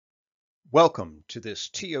Welcome to this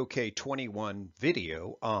TOK 21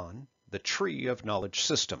 video on the Tree of Knowledge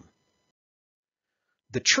System.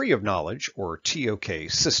 The Tree of Knowledge, or TOK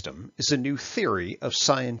system, is a new theory of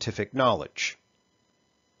scientific knowledge.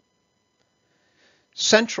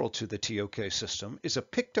 Central to the TOK system is a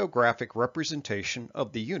pictographic representation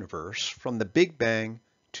of the universe from the Big Bang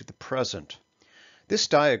to the present. This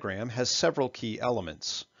diagram has several key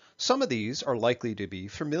elements. Some of these are likely to be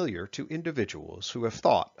familiar to individuals who have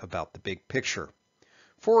thought about the big picture.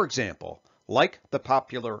 For example, like the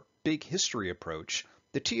popular Big History approach,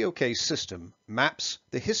 the TOK system maps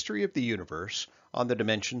the history of the universe on the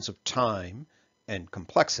dimensions of time and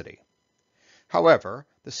complexity. However,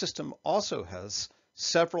 the system also has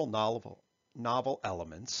several novel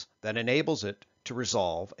elements that enables it to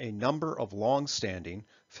resolve a number of long-standing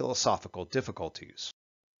philosophical difficulties.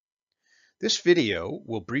 This video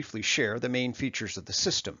will briefly share the main features of the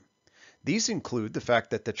system. These include the fact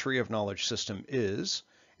that the Tree of Knowledge system is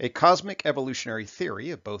a cosmic evolutionary theory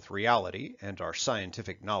of both reality and our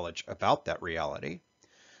scientific knowledge about that reality,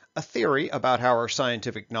 a theory about how our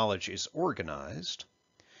scientific knowledge is organized,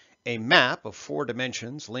 a map of 4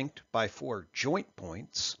 dimensions linked by 4 joint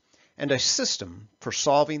points, and a system for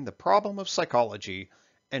solving the problem of psychology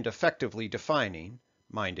and effectively defining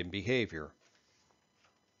mind and behavior.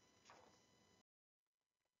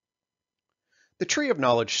 The Tree of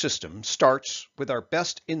Knowledge system starts with our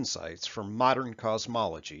best insights from modern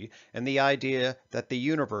cosmology and the idea that the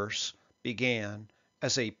universe began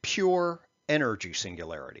as a pure energy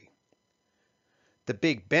singularity. The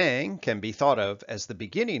Big Bang can be thought of as the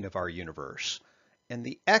beginning of our universe, and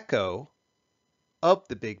the echo of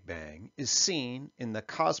the Big Bang is seen in the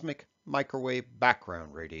cosmic microwave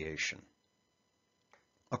background radiation.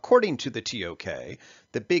 According to the TOK,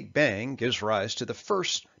 the Big Bang gives rise to the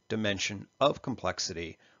first dimension of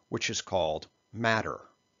complexity, which is called matter.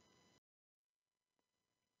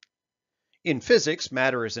 In physics,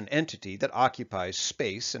 matter is an entity that occupies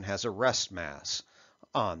space and has a rest mass.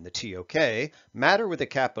 On the TOK, matter with a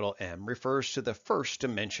capital M refers to the first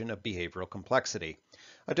dimension of behavioral complexity.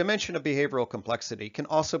 A dimension of behavioral complexity can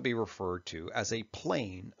also be referred to as a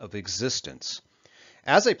plane of existence.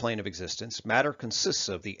 As a plane of existence, matter consists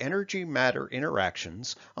of the energy-matter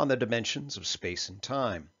interactions on the dimensions of space and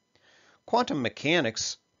time. Quantum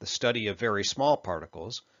mechanics, the study of very small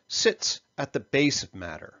particles, sits at the base of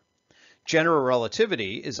matter. General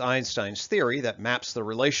relativity is Einstein's theory that maps the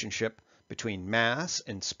relationship between mass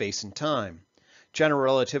and space and time. General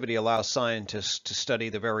relativity allows scientists to study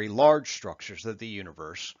the very large structures of the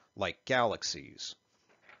universe, like galaxies.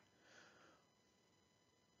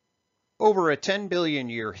 Over a 10 billion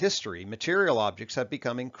year history, material objects have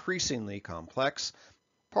become increasingly complex.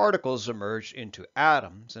 Particles emerged into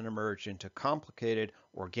atoms and emerged into complicated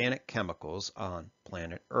organic chemicals on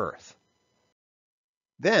planet Earth.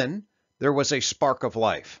 Then there was a spark of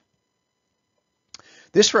life.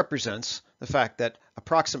 This represents the fact that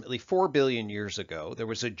approximately 4 billion years ago, there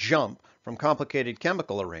was a jump from complicated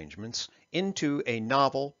chemical arrangements into a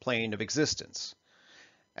novel plane of existence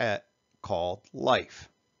called life.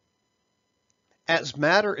 As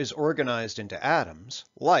matter is organized into atoms,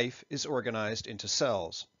 life is organized into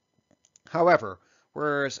cells. However,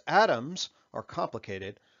 whereas atoms are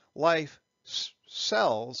complicated,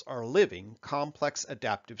 cells are living, complex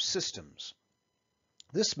adaptive systems.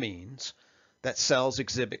 This means that cells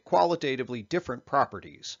exhibit qualitatively different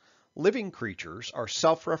properties. Living creatures are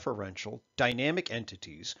self-referential, dynamic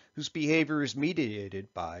entities whose behavior is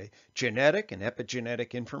mediated by genetic and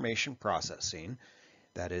epigenetic information processing,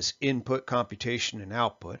 that is, input, computation, and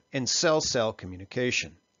output, and cell-cell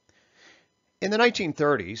communication. In the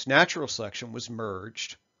 1930s, natural selection was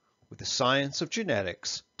merged with the science of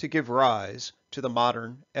genetics to give rise to the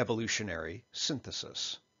modern evolutionary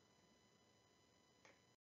synthesis.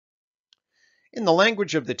 In the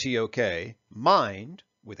language of the TOK, mind,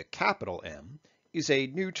 with a capital M, is a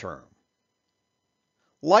new term.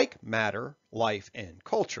 Like matter, life, and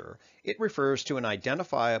culture, it refers to an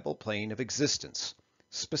identifiable plane of existence,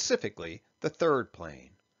 specifically the third plane.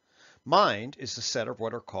 Mind is the set of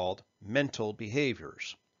what are called mental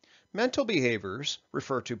behaviors. Mental behaviors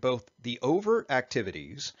refer to both the overt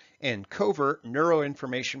activities and covert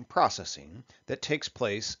neuroinformation processing that takes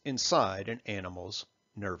place inside an animal's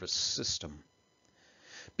nervous system.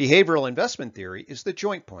 Behavioral investment theory is the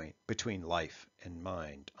joint point between life and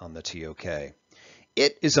mind on the TOK.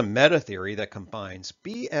 It is a meta-theory that combines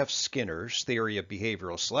B.F. Skinner's theory of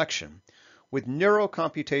behavioral selection with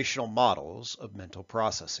neurocomputational models of mental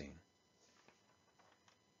processing.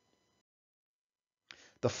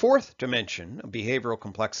 The fourth dimension of behavioral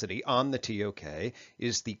complexity on the TOK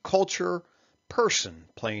is the culture person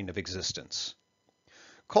plane of existence.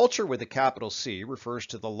 Culture with a capital C refers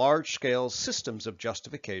to the large-scale systems of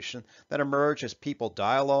justification that emerge as people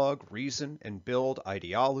dialogue, reason, and build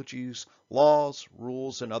ideologies, laws,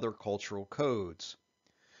 rules, and other cultural codes.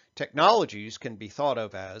 Technologies can be thought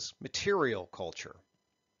of as material culture.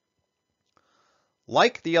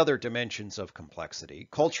 Like the other dimensions of complexity,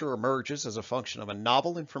 culture emerges as a function of a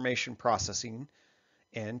novel information processing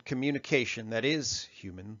and communication that is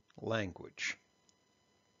human language.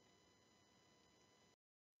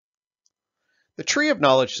 The tree of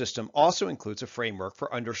knowledge system also includes a framework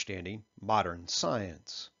for understanding modern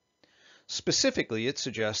science. Specifically, it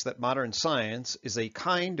suggests that modern science is a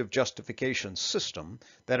kind of justification system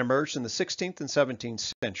that emerged in the 16th and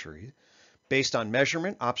 17th century based on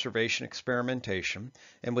measurement, observation, experimentation,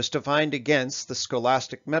 and was defined against the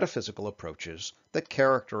scholastic metaphysical approaches that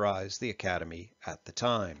characterized the academy at the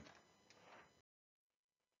time.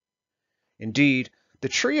 Indeed, the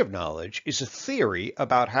tree of knowledge is a theory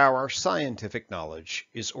about how our scientific knowledge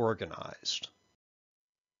is organized.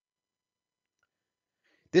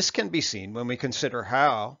 This can be seen when we consider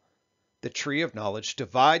how the tree of knowledge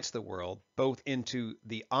divides the world both into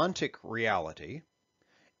the ontic reality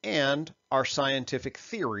and our scientific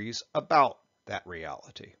theories about that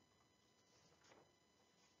reality.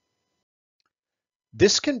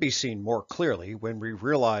 This can be seen more clearly when we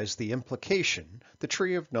realize the implication the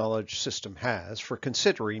tree of knowledge system has for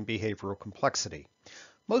considering behavioral complexity.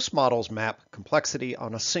 Most models map complexity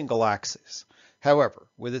on a single axis. However,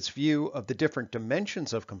 with its view of the different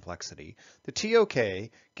dimensions of complexity, the TOK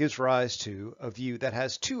gives rise to a view that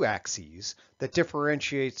has two axes that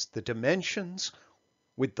differentiates the dimensions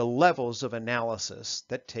with the levels of analysis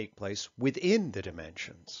that take place within the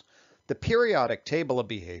dimensions. The periodic table of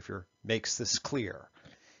behavior makes this clear.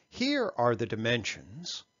 Here are the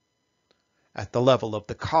dimensions at the level of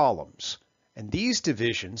the columns, and these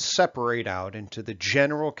divisions separate out into the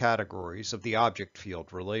general categories of the object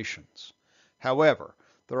field relations. However,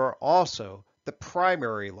 there are also the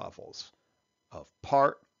primary levels of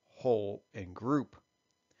part, whole, and group.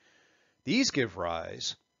 These give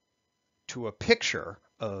rise to a picture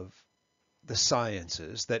of the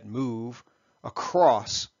sciences that move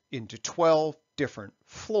across into 12 different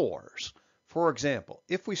floors. For example,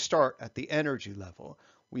 if we start at the energy level,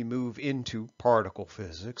 we move into particle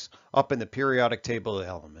physics, up in the periodic table of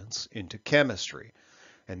elements, into chemistry,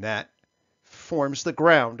 and that forms the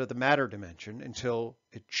ground of the matter dimension until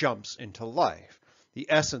it jumps into life, the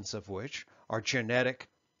essence of which are genetic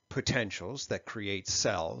potentials that create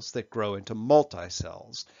cells that grow into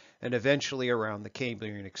multicells, and eventually around the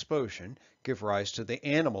Cambrian explosion give rise to the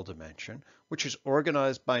animal dimension, which is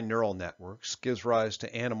organized by neural networks, gives rise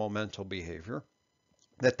to animal mental behavior,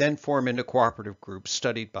 that then form into cooperative groups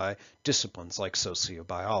studied by disciplines like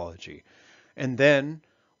sociobiology. And then,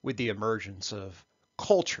 with the emergence of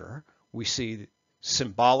culture, we see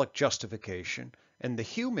symbolic justification and the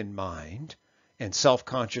human mind and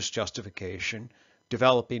self-conscious justification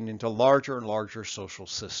developing into larger and larger social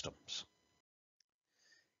systems.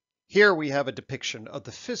 Here we have a depiction of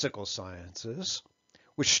the physical sciences,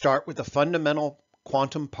 which start with the fundamental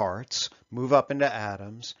quantum parts, move up into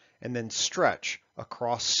atoms, and then stretch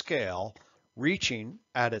across scale, reaching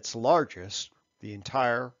at its largest the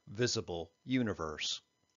entire visible universe.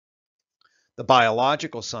 The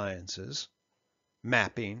biological sciences,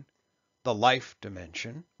 mapping the life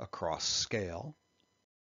dimension across scale.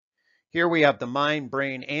 Here we have the mind,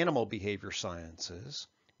 brain, animal behavior sciences,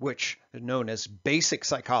 which are known as basic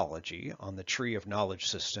psychology on the tree of knowledge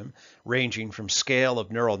system, ranging from scale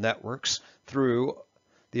of neural networks through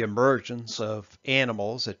the emergence of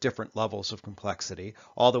animals at different levels of complexity,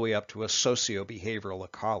 all the way up to a socio-behavioral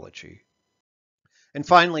ecology. And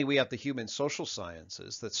finally, we have the human social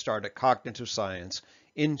sciences that start at cognitive science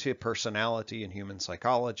into personality and human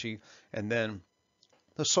psychology, and then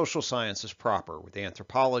the social sciences proper with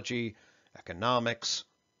anthropology, economics,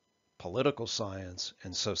 political science,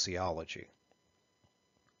 and sociology.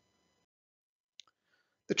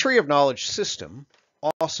 The tree of knowledge system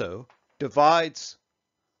also divides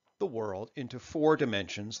the world into 4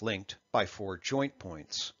 dimensions linked by 4 joint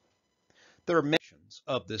points. There are mentions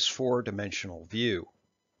of this 4-dimensional view.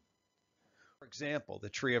 For example, the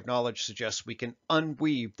tree of knowledge suggests we can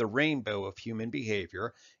unweave the rainbow of human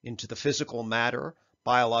behavior into the physical matter,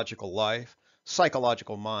 biological life,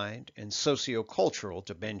 psychological mind, and sociocultural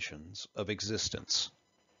dimensions of existence.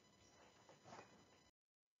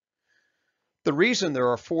 The reason there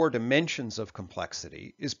are 4 dimensions of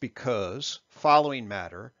complexity is because, following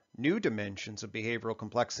matter, new dimensions of behavioral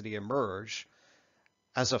complexity emerge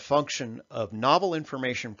as a function of novel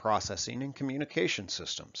information processing and communication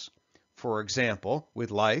systems. For example,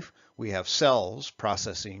 with life, we have cells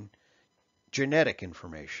processing genetic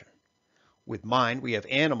information. With mind, we have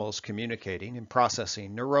animals communicating and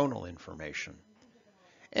processing neuronal information.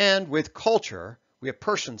 And with culture, we have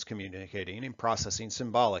persons communicating and processing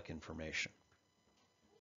symbolic information.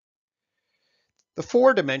 The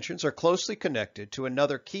four dimensions are closely connected to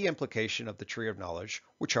another key implication of the tree of knowledge,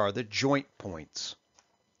 which are the joint points.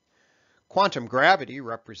 Quantum gravity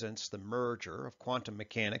represents the merger of quantum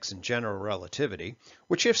mechanics and general relativity,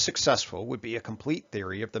 which if successful would be a complete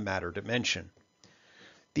theory of the matter dimension.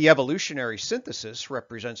 The evolutionary synthesis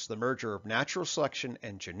represents the merger of natural selection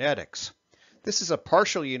and genetics. This is a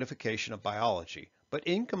partial unification of biology, but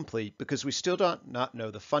incomplete because we still do not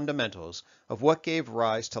know the fundamentals of what gave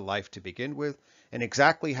rise to life to begin with and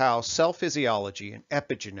exactly how cell physiology and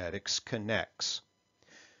epigenetics connects.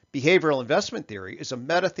 Behavioral investment theory is a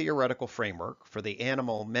meta-theoretical framework for the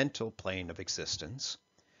animal mental plane of existence,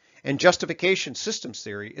 and justification systems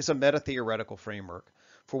theory is a meta-theoretical framework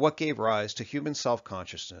for what gave rise to human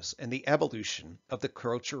self-consciousness and the evolution of the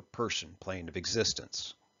culture-person plane of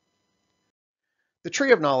existence. The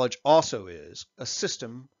tree of knowledge also is a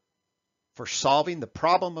system for solving the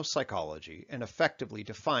problem of psychology and effectively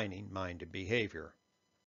defining mind and behavior.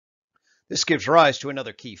 This gives rise to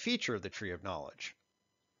another key feature of the tree of knowledge,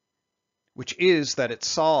 which is that it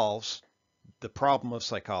solves the problem of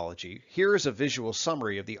psychology. Here is a visual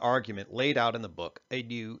summary of the argument laid out in the book, A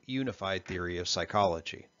New Unified Theory of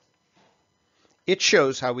Psychology. It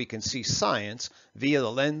shows how we can see science via the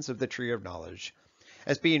lens of the tree of knowledge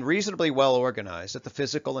as being reasonably well organized at the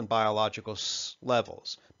physical and biological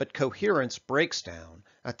levels, but coherence breaks down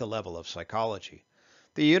at the level of psychology.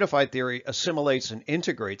 The unified theory assimilates and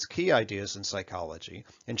integrates key ideas in psychology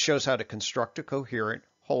and shows how to construct a coherent,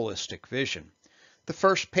 holistic vision. The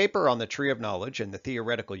first paper on the tree of knowledge and the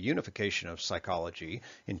theoretical unification of psychology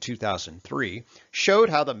in 2003 showed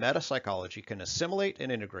how the metapsychology can assimilate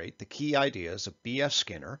and integrate the key ideas of B.F.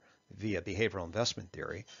 Skinner via behavioral investment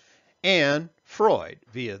theory and Freud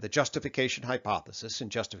via the justification hypothesis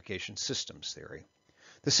and justification systems theory.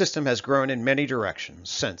 The system has grown in many directions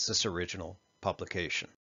since this original publication.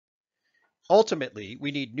 Ultimately,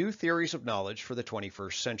 we need new theories of knowledge for the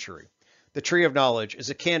 21st century. The tree of knowledge is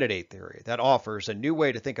a candidate theory that offers a new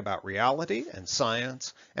way to think about reality and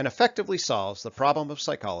science and effectively solves the problem of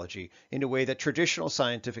psychology in a way that traditional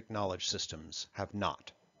scientific knowledge systems have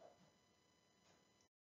not.